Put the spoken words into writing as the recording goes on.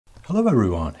Hello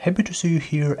everyone, happy to see you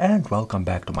here and welcome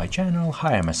back to my channel,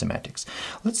 Higher Mathematics.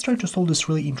 Let's try to solve this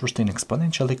really interesting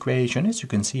exponential equation. As you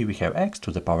can see, we have x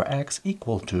to the power x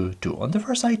equal to 2. On the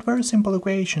first side, very simple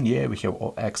equation. Yeah, we have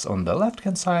x on the left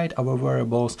hand side, our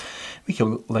variables. We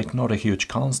have like not a huge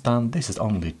constant. This is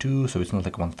only 2, so it's not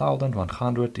like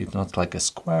 1100, it's not like a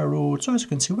square root. So as you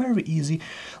can see, very easy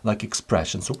like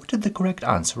expression. So what is the correct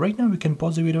answer? Right now we can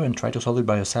pause the video and try to solve it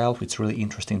by yourself. It's really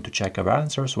interesting to check our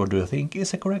answers. What do you think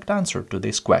is a correct answer to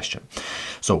this question?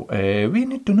 So we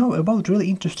need to know about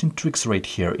really interesting tricks right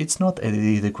here. It's not an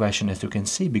easy question, as you can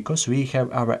see, because we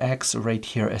have our x right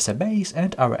here as a base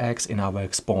and our x in our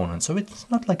exponent. So it's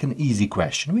not like an easy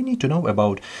question. We need to know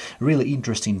about really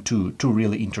interesting two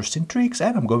really interesting tricks,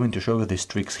 and I'm going to show you these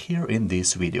tricks here in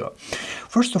this video.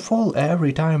 First of all,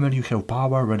 every time when you have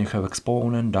power, when you have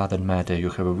exponent, doesn't matter,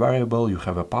 you have a variable, you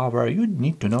have a power, you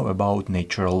need to know about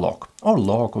natural log or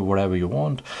log or whatever you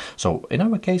want. So in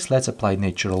our case, let's apply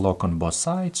natural log on both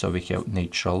sides. So we have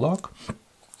natural log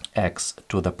x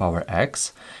to the power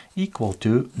x equal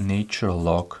to natural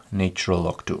log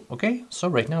 2. Okay, so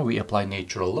right now we apply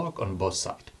natural log on both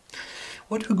sides.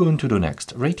 What we're going to do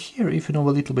next, right here, if you know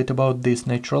a little bit about this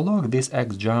natural log, this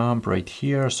x jump right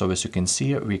here, so as you can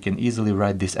see, we can easily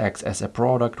write this x as a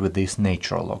product with this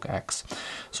natural log x.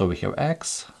 So we have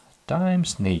x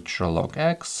times natural log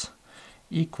x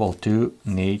equal to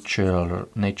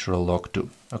natural log 2.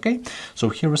 Okay, so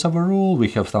here is our rule. We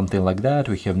have something like that.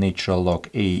 We have natural log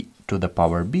a to the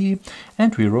power b,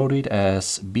 and we wrote it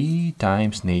as b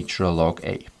times natural log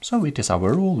a. So it is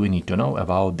our rule. We need to know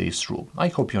about this rule. I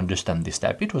hope you understand this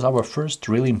step. It was our first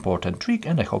really important trick,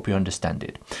 and I hope you understand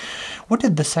it. What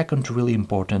is the second really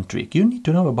important trick? You need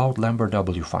to know about Lambert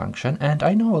W function, and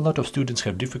I know a lot of students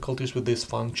have difficulties with this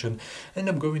function, and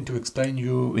I'm going to explain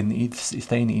you in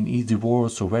easy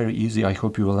words, so very easy. I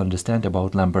hope you will understand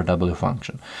about Lambert W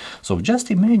function. So just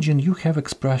imagine you have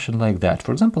expression like that.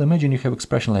 For example, imagine you have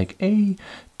expression like a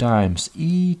times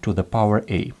e to the power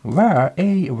a, where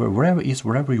a,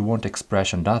 wherever you want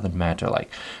expression, doesn't matter, like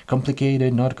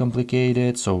complicated, not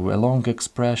complicated, so a long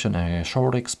expression, a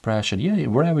short expression, yeah,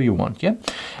 wherever you want, yeah.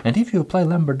 And if you apply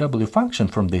Lambert W function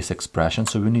from this expression,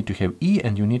 so you need to have e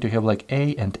and you need to have like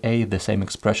a and a, the same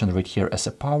expression right here as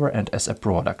a power and as a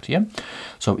product, yeah.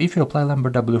 So if you apply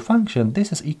Lambert W function,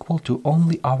 this is equal to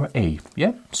only our a,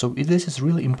 yeah. So this is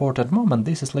really important moment.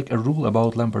 This is like a rule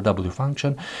about Lambert W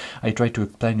function. I try to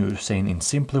explain you saying in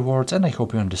simple words, and I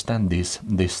hope you understand this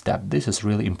step. This is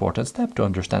really important step to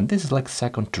understand. This is like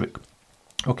second trick.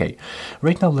 Okay,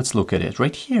 right now let's look at it.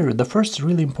 Right here, the first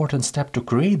really important step to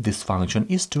create this function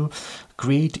is to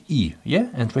create e, yeah?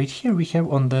 And right here we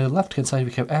have on the left hand side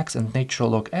we have x and natural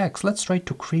log x. Let's try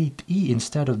to create e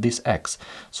instead of this x.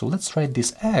 So let's write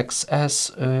this x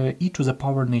as e to the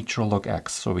power natural log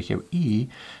x. So we have e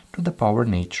to the power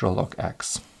natural log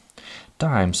x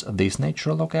times this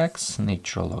natural log x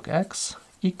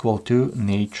equal to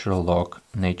natural log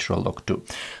 2.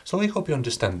 So I hope you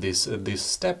understand this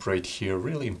step right here,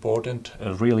 really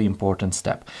important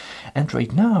step. And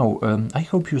right now I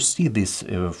hope you see this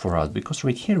for us, because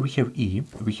right here we have e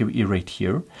right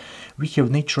here, we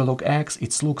have natural log x,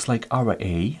 it looks like our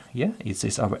a, yeah, it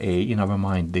is our a in our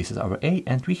mind, this is our a,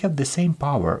 and we have the same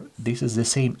power, this is the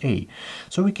same a,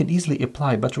 so we can easily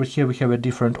apply, but right here we have a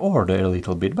different order a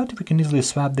little bit, but we can easily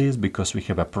swap this because we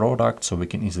have a product, so we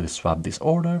can easily swap this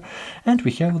order, and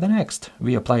we have the next.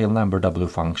 We apply a Lambert W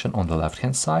function on the left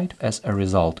hand side. As a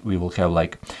result, we will have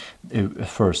like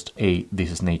first a, this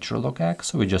is natural log x,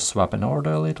 so we just swap an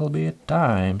order a little bit,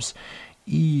 times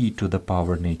e to the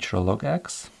power natural log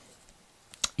x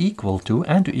equal to,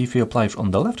 and if you apply it on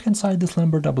the left hand side this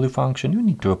Lambert W function, you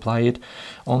need to apply it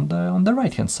on the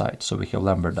right hand side. So we have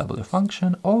Lambert W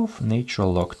function of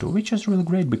natural log 2, which is really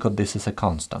great because this is a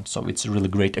constant, so it's a really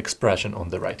great expression on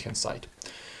the right hand side.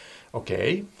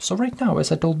 Okay, so right now,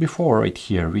 as I told before, right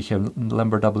here we have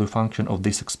Lambert W function of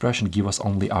this expression give us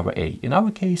only our a. In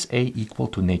our case, a equal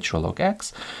to natural log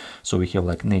x, so we have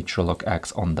like natural log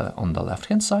x on the left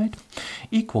hand side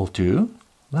equal to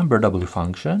Lambert W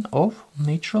function of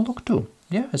natural log 2.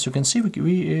 Yeah, as you can see,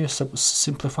 we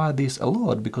simplify this a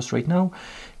lot, because right now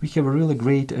we have a really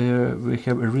great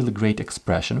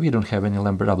expression. We don't have any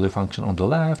Lambert W function on the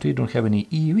left, we don't have any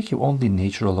e, we have only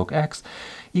natural log x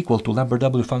equal to Lambert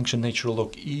W function natural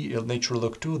log e, natural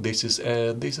log 2. This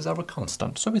is our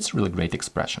constant, so it's really great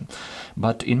expression.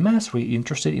 But in math, we're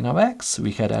interested in our x.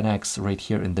 We had an x right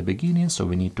here in the beginning, so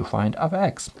we need to find our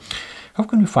x. How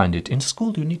can we find it? In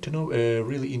school, you need to know a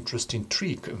really interesting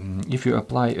trick. If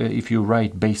you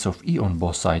write base of e on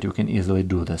both sides, you can easily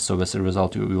do this. So as a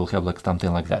result, you will have like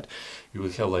something like that. You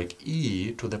will have like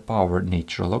e to the power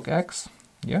natural log x,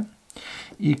 yeah,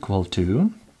 equal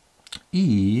to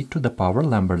e to the power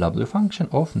Lambert W function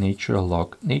of natural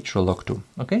log 2.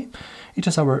 Okay, it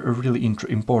is our really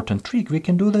important trick. We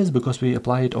can do this because we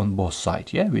apply it on both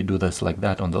sides. Yeah, we do this like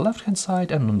that on the left hand side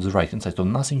and on the right hand side, so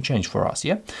nothing changed for us.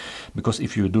 Yeah, because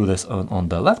if you do this on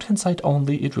the left hand side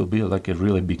only, it will be like a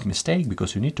really big mistake,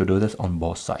 because you need to do this on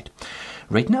both sides.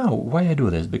 Right now, why I do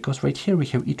this? Because right here we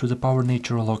have e to the power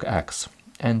natural log x.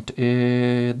 And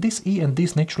this e and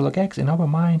this natural log x, in our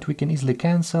mind, we can easily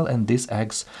cancel, and this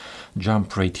x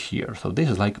jump right here. So this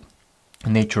is like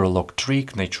natural log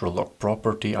trick, natural log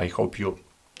property. I hope you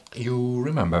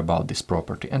remember about this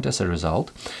property. And as a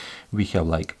result, we have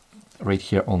like right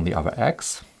here only our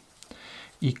x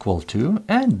equal to,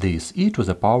 and this e to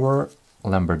the power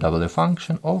Lambert W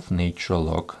function of natural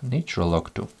log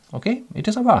 2. Okay, it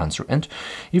is our answer. And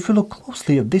if you look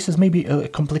closely, this is maybe a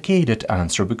complicated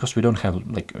answer, because we don't have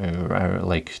like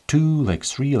 2, like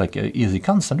 3, like easy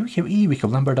constant. We have e, we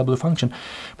have Lambert W function,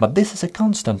 but this is a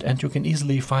constant, and you can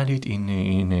easily find it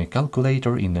in a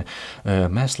calculator, in a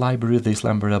math library, this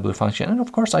Lambert W function. And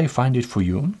of course, I find it for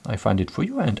you.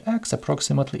 And x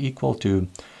approximately equal to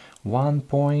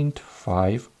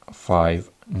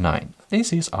 1.559.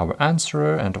 This is our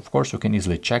answer, and of course you can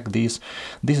easily check this.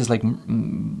 This is like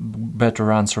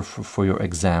better answer for your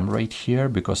exam right here,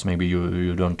 because maybe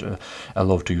you don't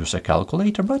allow to use a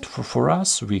calculator, but for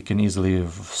us we can easily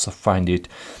find it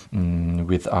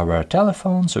with our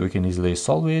telephone, so we can easily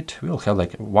solve it. We'll have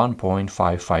like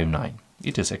 1.559.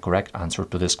 It is a correct answer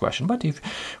to this question. But if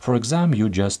for exam you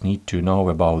just need to know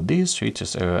about this, it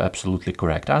is absolutely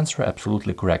correct answer,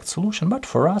 absolutely correct solution. But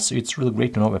for us, it's really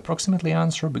great to know approximately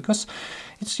answer, because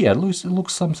it's, yeah, it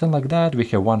looks something like that. We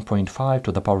have 1.5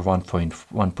 to the power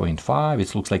 1.5.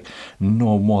 It looks like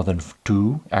no more than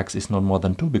 2. X is not more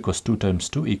than 2, because 2 times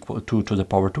 2 equal 2 to the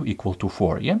power 2 equal to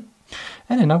 4. Yeah.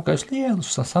 And in our case, yeah,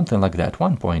 something like that,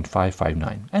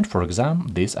 1.559. And for exam,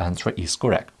 this answer is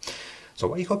correct.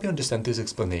 So I hope you understand this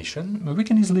explanation. We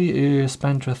can easily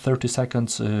spend 30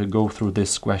 seconds go through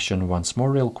this question once more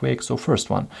real quick. So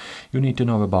first one, you need to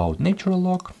know about natural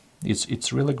log.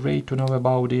 It's really great to know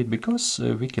about it, because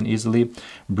we can easily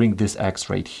bring this x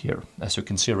right here. As you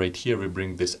can see right here, we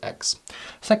bring this x.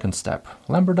 Second step,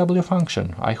 Lambert W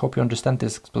function. I hope you understand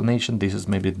this explanation. This is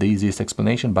maybe the easiest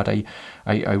explanation, but I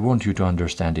want you to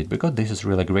understand it, because this is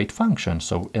really great function.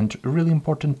 So, and really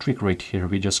important trick right here,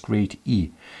 we just create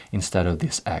e instead of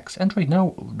this x. And right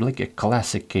now, like a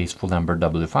classic case for Lambert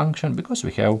W function, because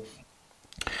we have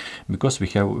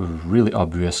a really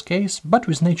obvious case, but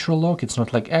with natural log it's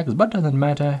not like x, but doesn't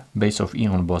matter, base of e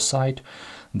on both sides,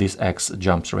 this x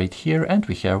jumps right here, and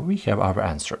we have our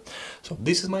answer. So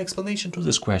this is my explanation to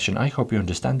this question. I hope you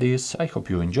understand this. I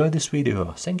hope you enjoyed this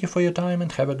video. Thank you for your time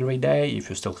and have a great day. If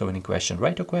you still have any question,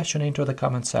 write a question into the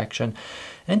comment section,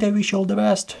 and I wish you all the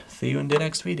best. See you in the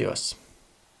next videos.